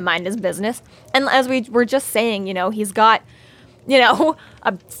that guy to mind his business. And as we were just saying, he's got,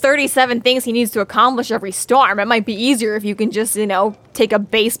 37 things he needs to accomplish every storm. It might be easier if you can just, take a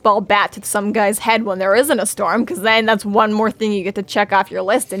baseball bat to some guy's head when there isn't a storm, because then that's one more thing you get to check off your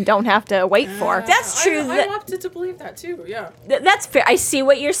list and don't have to wait for. That's true. I'm opted to believe that too, yeah. That's fair. I see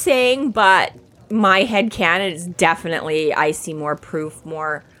what you're saying, but my headcanon is definitely, I see more proof,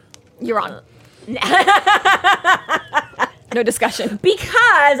 more... You're on. No discussion.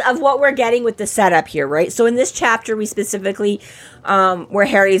 Because of what we're getting with the setup here, right? So in this chapter, we specifically, where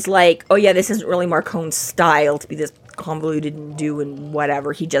Harry's like, oh yeah, this isn't really Marcone's style to be this convoluted and do and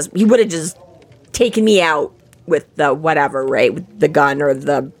whatever. He would have just taken me out with the whatever, right? With the gun or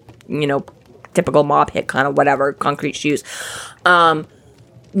the, typical mob hit kind of whatever, concrete shoes. Not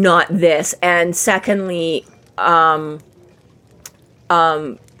this. And secondly,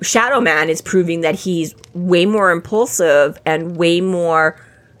 Shadow Man is proving that he's way more impulsive and way more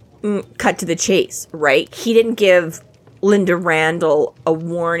cut to the chase, right? He didn't give Linda Randall a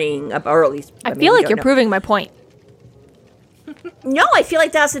warning, or at least... I feel like you're proving my point. No, I feel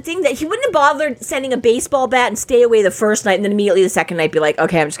like that's the thing, that he wouldn't have bothered sending a baseball bat and stay away the first night and then immediately the second night be like,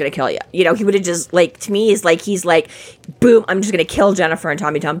 okay, I'm just going to kill you. You know, he would have just, like, to me, is like, he's like, boom, I'm just going to kill Jennifer and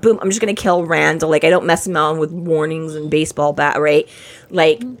Tommy Tom. Boom, I'm just going to kill Randall. Like, I don't mess him around with warnings and baseball bat, right?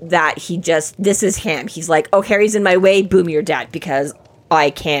 Like, that he just, this is him. He's like, oh, Harry's in my way. Boom, you're dead because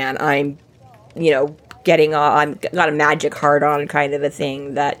I can. I'm, you know, I'm got a magic heart on kind of a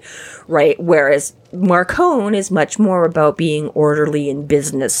thing that, right? Whereas Marcone is much more about being orderly and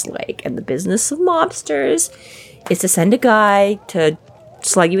business-like. And the business of mobsters is to send a guy to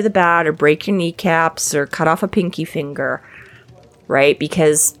slug you with a bat or break your kneecaps or cut off a pinky finger, right?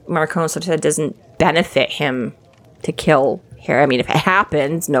 Because Marcone sort of doesn't benefit him to kill Harry. I mean, if it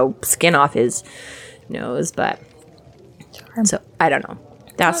happens, no skin off his nose, but... So, I don't know.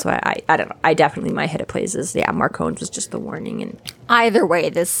 That's why I don't know. I definitely, my head it plays is, yeah, Marcone was just the warning. And either way,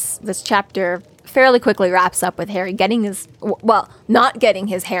 this chapter fairly quickly wraps up with Harry getting not getting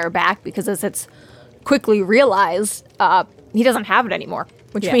his hair back, because as it's quickly realized, he doesn't have it anymore,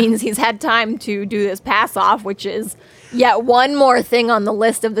 which means he's had time to do this pass off, which is yet one more thing on the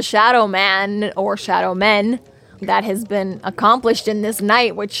list of the Shadow Man or Shadow Men that has been accomplished in this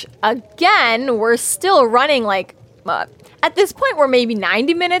night, which again, we're still running like... at this point, we're maybe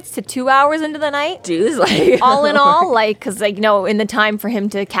 90 minutes to 2 hours into the night. Dude, like... all in all, like, because, like, you know, in the time for him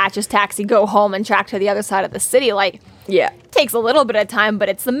to catch his taxi, go home, and track to the other side of the city, like... Yeah. Takes a little bit of time, but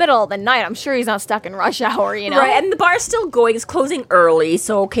it's the middle of the night. I'm sure he's not stuck in rush hour, you know? Right, and the bar's still going. It's closing early,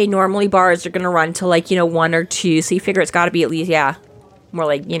 so, okay, normally bars are going to run till, like, you know, 1 or 2, so you figure it's got to be at least, more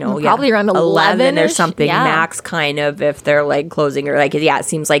like, you know, probably around 11 or something, yeah. max, kind of, if they're, like, closing, or, like, it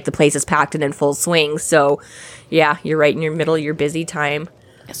seems like the place is packed and in full swing, so... Yeah, you're right in your middle of your busy time.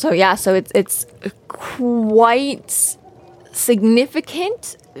 So it's quite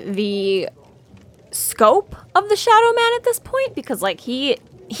significant, the scope of the Shadow Man at this point, because like he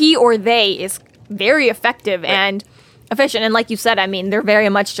or they is very effective and efficient. And like you said, I mean, they're very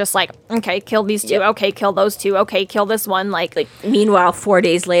much just like, okay, kill these two, okay, kill those two, okay, kill this one. Like meanwhile, 4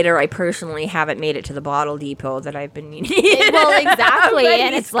 days later, I personally haven't made it to the bottle depot that I've been meaning. Well, exactly,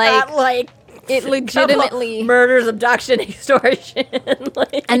 and it's like it legitimately murders, abduction, extortion.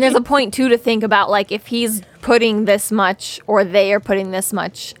 And there's a point too to think about, like, if he's putting this much or they are putting this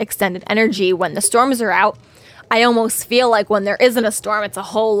much extended energy when the storms are out, I almost feel like when there isn't a storm, it's a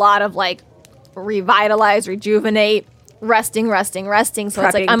whole lot of like revitalize, rejuvenate, resting. So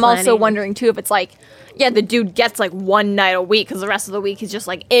it's like, I'm also wondering too if it's like, yeah, the dude gets like 1 night a week because the rest of the week he's just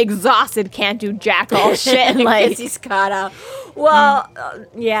like exhausted, can't do jack all shit. Like he's caught up. Well,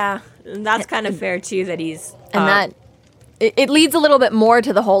 yeah, that's kind of fair too that he's and that it leads a little bit more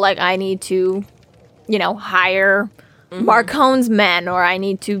to the whole like I need to, you know, hire Marcone's men, or I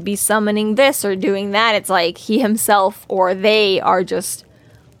need to be summoning this or doing that. It's like he himself or they are just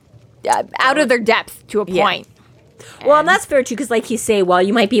out of their depth to a point. Well, and that's fair too, because like you say, while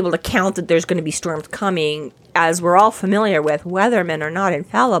you might be able to count that there's going to be storms coming, as we're all familiar with, weathermen are not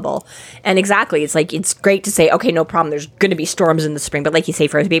infallible. And exactly, it's like, it's great to say, okay, no problem, there's going to be storms in the spring, but like you say,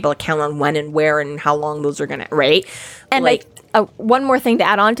 for us to be able to count on when and where and how long those are going to, right? And like one more thing to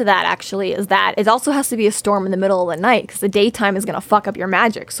add on to that, actually, is that it also has to be a storm in the middle of the night, because the daytime is going to fuck up your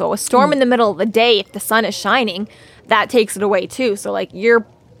magic. So a storm in the middle of the day, if the sun is shining, that takes it away too. So like you're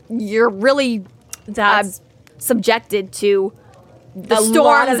really subjected to the storms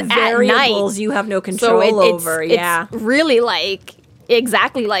lot of at variables night. you have no control over. It's really like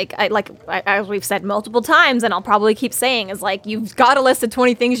exactly like as we've said multiple times, and I'll probably keep saying, is like, you've got a list of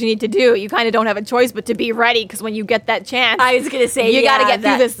 20 things you need to do. You kind of don't have a choice but to be ready, because when you get that chance, I was gonna say, you got to get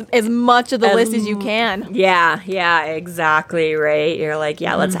through this as much of the list as you can. Yeah, exactly, right. You're like,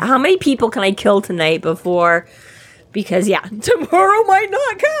 let's. How many people can I kill tonight before? Because, tomorrow might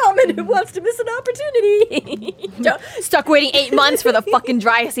not come, and who wants to miss an opportunity? Stuck waiting 8 months for the fucking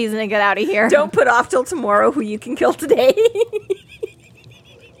dry season to get out of here. Don't put off till tomorrow who you can kill today.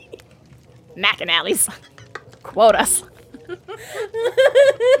 McAnally's. Quote us.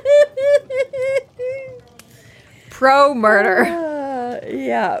 Pro murder.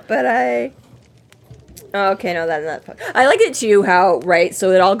 But okay, no, that's not fun. I like it too, how, right,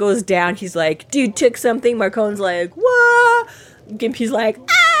 so it all goes down. He's like, dude took something. Marcone's like, what? Gimpy's like,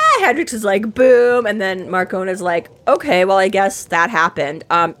 ah! Hedrix is like, boom. And then Marcone is like, okay, well, I guess that happened.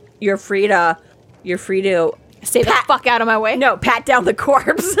 You're free to stay the fuck out of my way. No, pat down the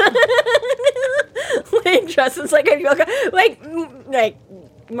corpse. Like, Justin's like, like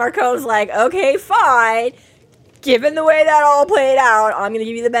Marcone's like, okay, fine. given the way that all played out, I'm gonna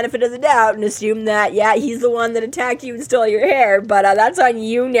give you the benefit of the doubt and assume that, yeah, he's the one that attacked you and stole your hair, but that's on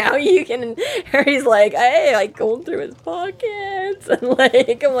you now. You can. Harry's like, hey, like going through his pockets, and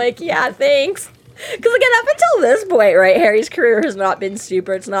like, I'm like, yeah, thanks. Because again, up until this point, right, Harry's career has not been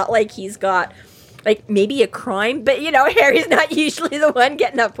super. It's not like he's got, like, maybe a crime, but, Harry's not usually the one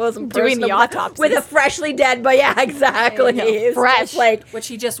getting up close and Doing the personal autopsies. with a freshly dead body. Yeah, exactly. It's fresh. just like, Which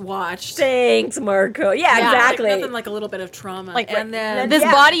he just watched. thanks, Marco. Yeah, exactly. Like nothing like a little bit of trauma. Like, and then this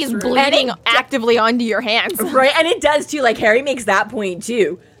yeah. body is bleeding actively onto your hands. Right, and it does, too. Like, Harry makes that point,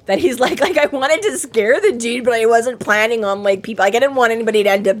 too. That he's like, I wanted to scare the dude, but I wasn't planning on, like, people. Like, I didn't want anybody to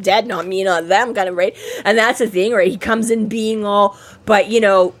end up dead, not me, not them, kind of, right? And that's the thing, right? He comes in being all, but,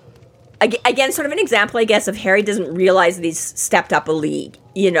 again, sort of an example, I guess, of Harry doesn't realize that he's stepped up a league.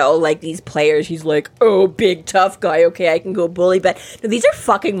 Like these players, he's like, oh, big tough guy, okay, I can go bully. But no, these are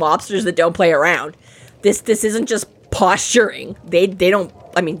fucking mobsters that don't play around. This isn't just posturing. They don't,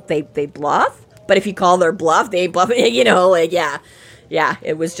 I mean, they bluff, but if you call their bluff, they ain't bluffing, yeah. Yeah,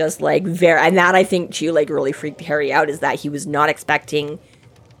 it was just, like, and that, I think, too, like, really freaked Harry out, is that he was not expecting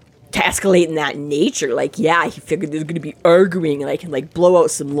to escalate in that nature. Like, yeah, he figured there's gonna be arguing, and I can, like, blow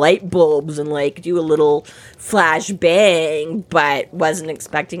out some light bulbs and, like, do a little flash bang, but wasn't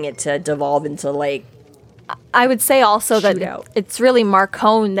expecting it to devolve into, like, I would say also that Shootout. it's really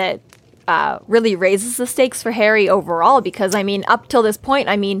Marcone that really raises the stakes for Harry overall, because, I mean, up till this point,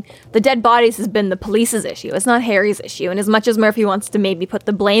 I mean, the dead bodies has been the police's issue. It's not Harry's issue. And as much as Murphy wants to maybe put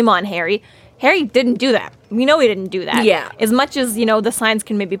the blame on Harry didn't do that. We know he didn't do that. Yeah. As much as, the signs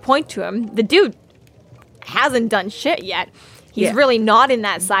can maybe point to him, the dude hasn't done shit yet. He's really not in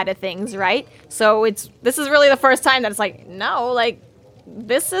that side of things, right? So this is really the first time that it's like, no, like,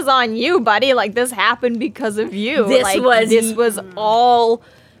 this is on you, buddy. Like, this happened because of you. This was all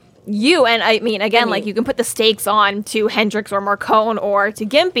you. And I mean, again, like, you can put the stakes on to Hendrix or Marcone or to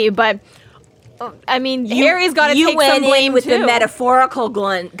Gimpy, but I mean, Harry's got to take some blame with too. the metaphorical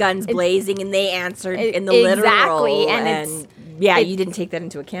guns blazing, and they answered in the literal. Exactly, and you didn't take that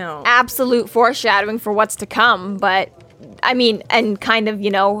into account. Absolute foreshadowing for what's to come, but I mean, and kind of,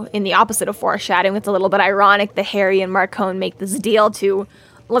 in the opposite of foreshadowing, it's a little bit ironic that Harry and Marcone make this deal to,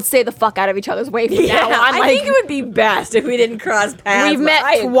 let's stay the fuck out of each other's way from now on. I think it would be best if we didn't cross paths. We've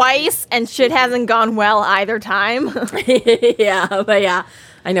met twice, and shit hasn't gone well either time. Yeah.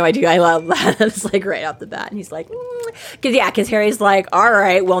 I know I do. I love that. It's like right off the bat. And he's like, because Harry's like, all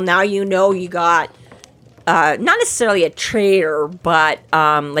right, well, now you got, not necessarily a traitor, but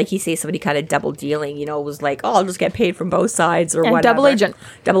like he says, somebody kind of double dealing, was like, oh, I'll just get paid from both sides or whatever.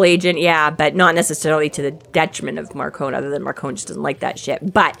 Double agent, yeah, but not necessarily to the detriment of Marcone, other than Marcone just doesn't like that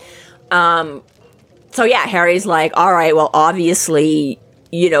shit. But, so yeah, Harry's like, all right, well, obviously,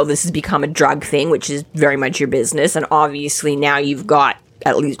 this has become a drug thing, which is very much your business. And obviously now you've got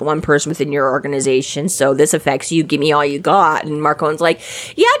at least one person within your organization, so this affects you. Give me all you got. And Marcone's like,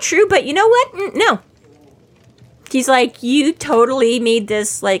 yeah, true, but you know what? No. He's like, you totally made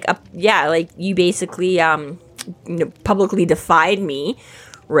this, like, you basically, publicly defied me,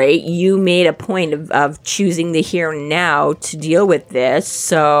 right? You made a point of choosing the here and now to deal with this,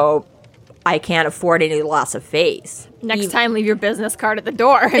 so I can't afford any loss of face. Next time, leave your business card at the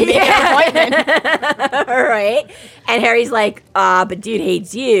door and make an appointment. Right? And Harry's like, but dude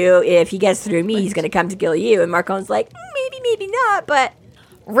hates you. If he gets through me, he's going to come to kill you. And Marcone's like, maybe not, but...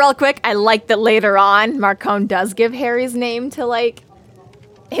 Real quick, I like that later on, Marcone does give Harry's name to, like,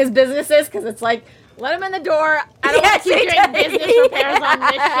 his businesses, because it's like, let him in the door. I don't want you doing business repairs on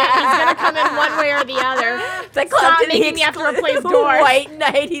this shit. He's going to come in one way or the other. It's like Stop making me have to replace doors. White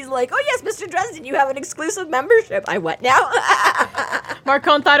Knight. He's like, oh yes, Mr. Dresden, you have an exclusive membership. I what now?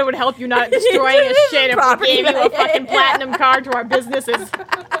 Marcone thought it would help you not destroying his shit if we gave you a fucking platinum card to our businesses.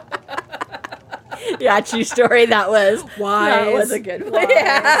 Yeah, true story. That was wise. That was a good one.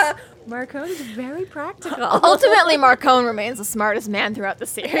 Yeah. Marcone is very practical. Ultimately, Marcone remains the smartest man throughout the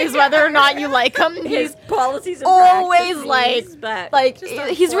series, whether or not you like him. His policies and always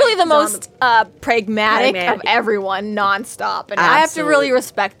practices, he's really the most pragmatic of everyone, nonstop, and I have to really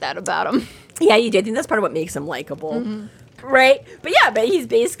respect that about him. Yeah, you do. I think that's part of what makes him likable. Mm-hmm. Right? But he's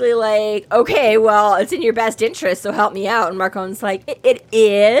basically like, okay, well, it's in your best interest, so help me out. And Marcone's like, it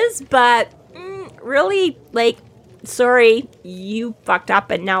is, but really, like, sorry, you fucked up,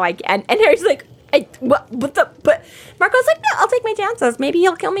 and now and Harry's like, but Marco's like, no, I'll take my chances. Maybe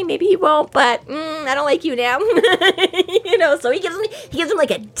he'll kill me, maybe he won't, but I don't like you now. So he gives him like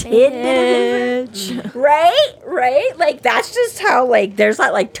a tidbit. Right? Like, that's just how, like, there's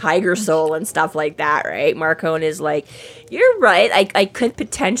that, like, tiger soul and stuff like that, right? Marcone is like, you're right, I could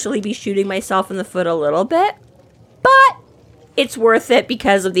potentially be shooting myself in the foot a little bit, but it's worth it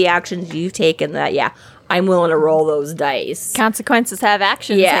because of the actions you've taken that, yeah, I'm willing to roll those dice. Consequences have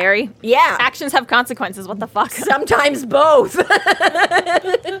actions, Yeah. Harry. Yeah. Actions have consequences. What the fuck? Sometimes both.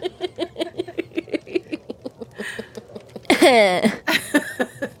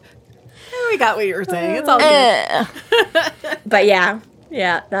 We got what you were saying. It's all good. But yeah,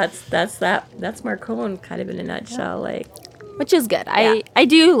 that's Marcone kind of in a nutshell. Like, Which is good. Yeah. I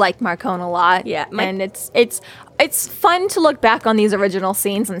do like Marcone a lot. Yeah, and it's fun to look back on these original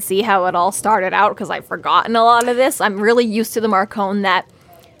scenes and see how it all started out because I've forgotten a lot of this. I'm really used to the Marcone that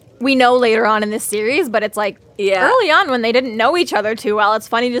we know later on in this series, but it's like early on when they didn't know each other too well, it's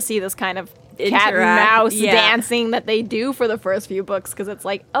funny to see this kind of cat and mouse dancing that they do for the first few books because it's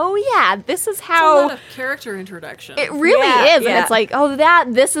like, oh yeah, this is It's a how lot of character introduction. it really Yeah, is. yeah. And it's like, oh,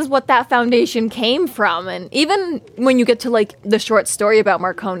 this is what that foundation came from. And even when you get to like the short story about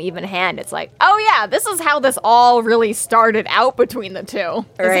Marcone Even Hand, it's like, oh yeah, this is how this all really started out between the two.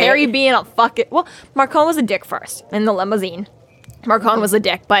 Is Right. Harry being a well, Marcone was a dick first in the limousine. Marcone was a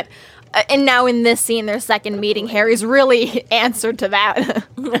dick, but and now in this scene, their second meeting, Harry's really answered to that.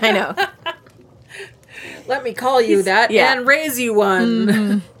 I know. Let me call you that yeah. and raise you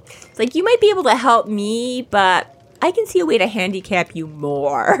one. It's like, you might be able to help me, but I can see a way to handicap you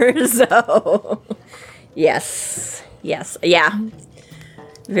more. So, yes, yeah.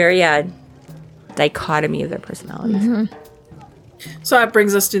 Very dichotomy of their personalities. So that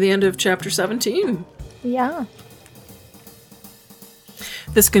brings us to the end of chapter 17. Yeah.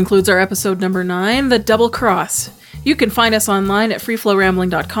 This concludes our episode number 9, The Double Cross. You can find us online at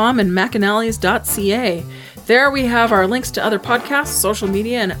freeflowrambling.com and macanallies.ca. There we have our links to other podcasts, social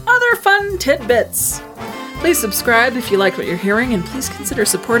media, and other fun tidbits. Please subscribe if you like what you're hearing, and please consider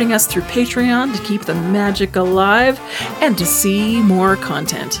supporting us through Patreon to keep the magic alive and to see more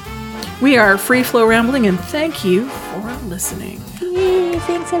content. We are Free Flow Rambling, and thank you for listening. Yay,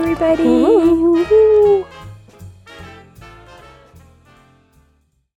 thanks everybody.